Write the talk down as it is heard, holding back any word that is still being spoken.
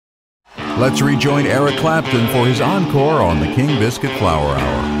Let's rejoin Eric Clapton for his encore on the King Biscuit Flower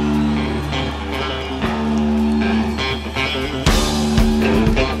Hour.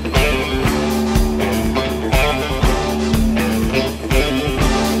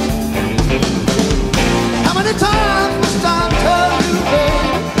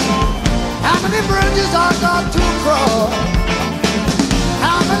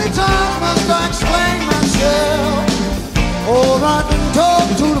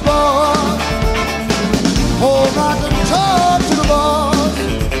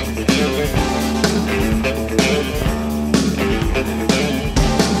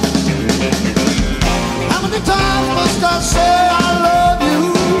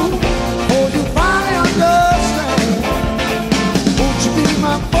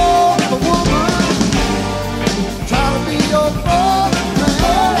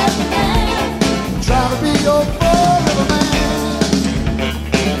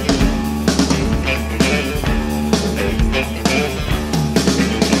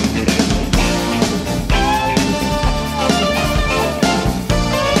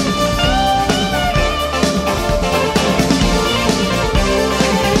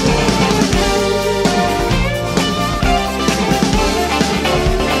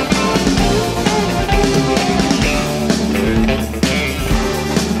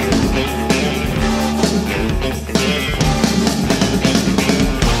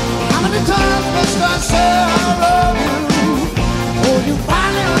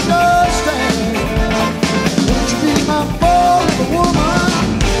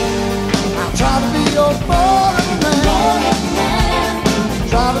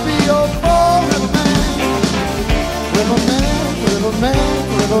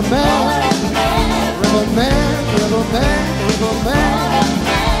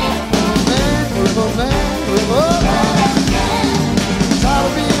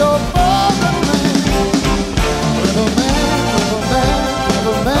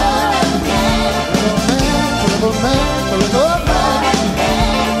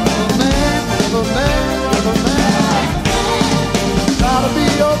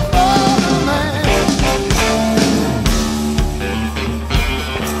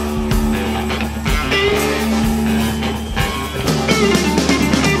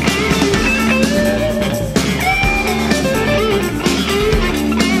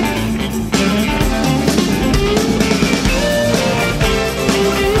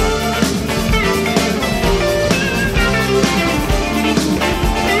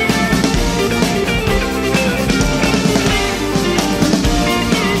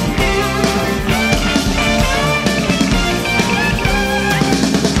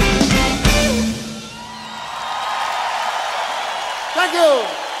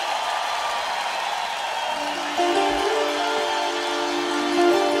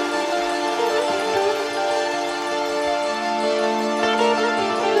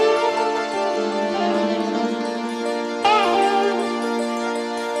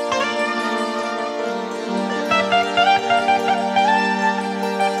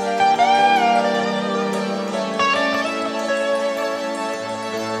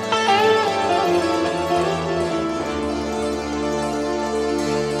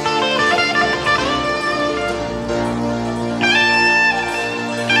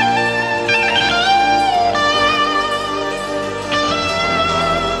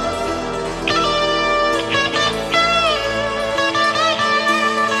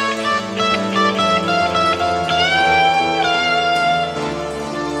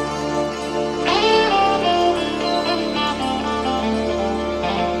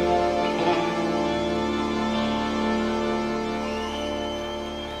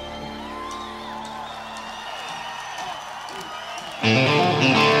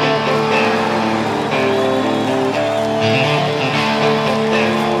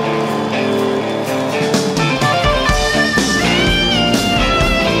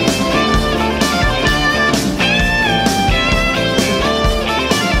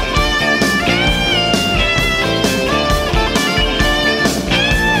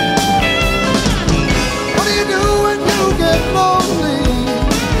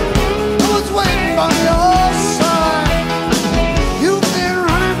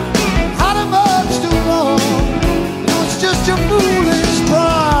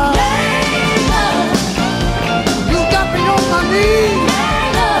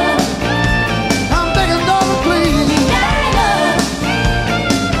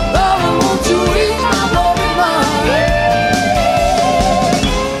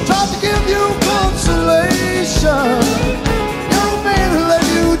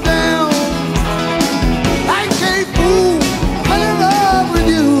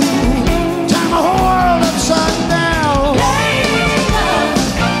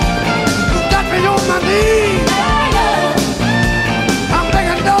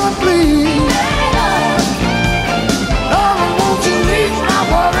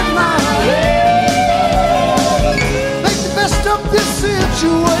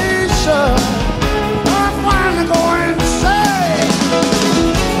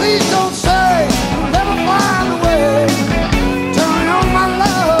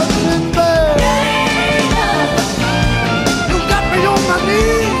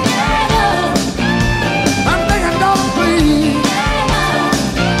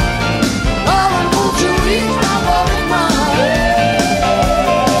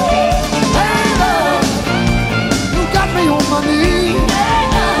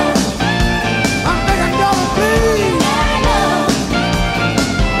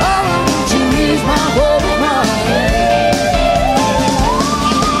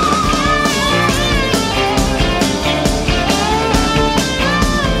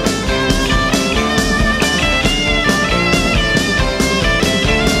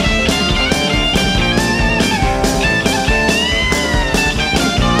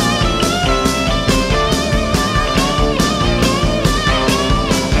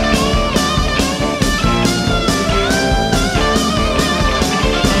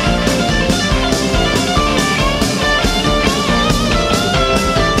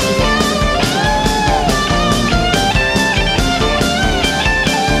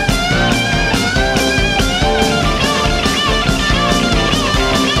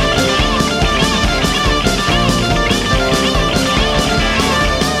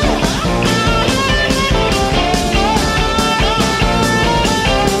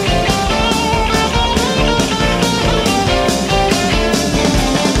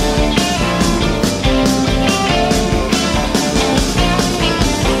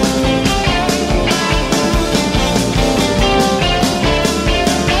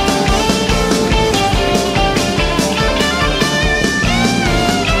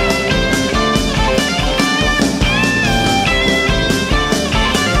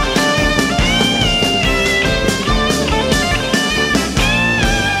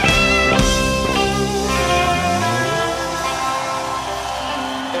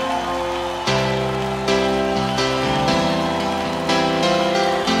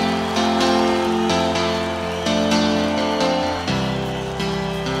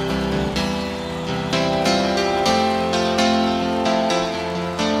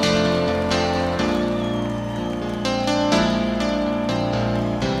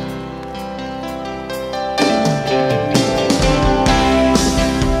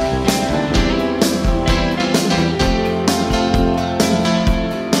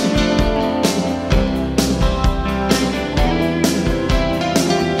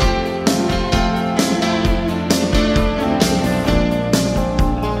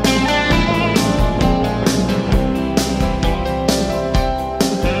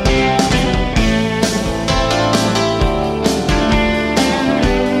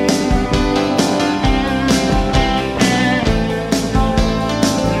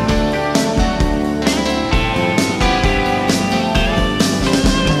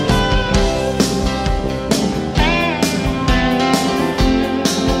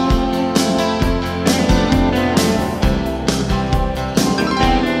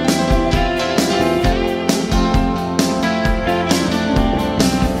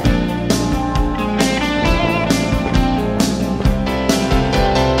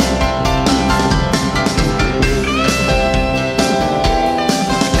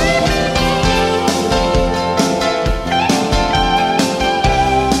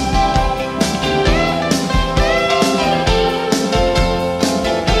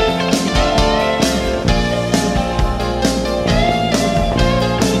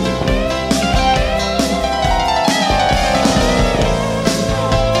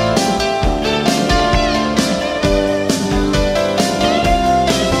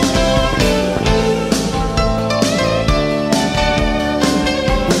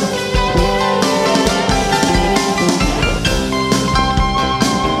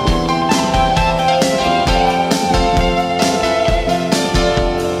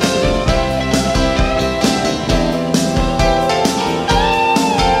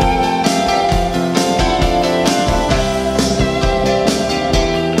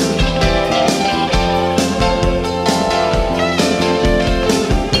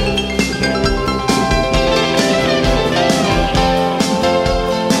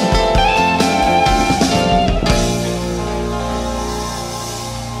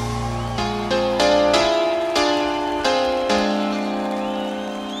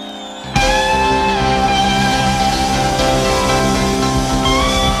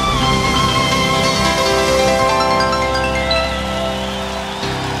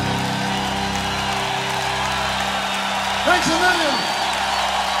 Thanks a million.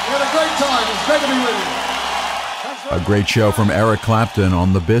 We had a great time. It's great to be with you. A great show from Eric Clapton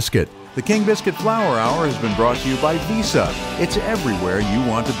on The Biscuit. The King Biscuit Flower Hour has been brought to you by Visa. It's everywhere you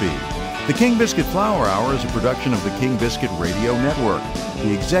want to be. The King Biscuit Flower Hour is a production of the King Biscuit Radio Network.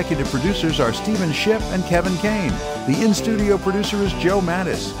 The executive producers are Stephen Shipp and Kevin Kane. The in-studio producer is Joe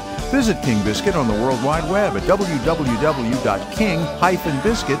Mattis. Visit King Biscuit on the World Wide Web at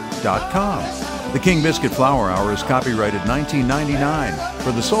www.king-biscuit.com. The King Biscuit Flower Hour is copyrighted 1999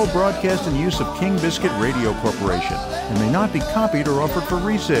 for the sole broadcast and use of King Biscuit Radio Corporation and may not be copied or offered for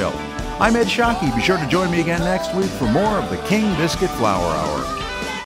resale. I'm Ed Shockey. Be sure to join me again next week for more of the King Biscuit Flower Hour.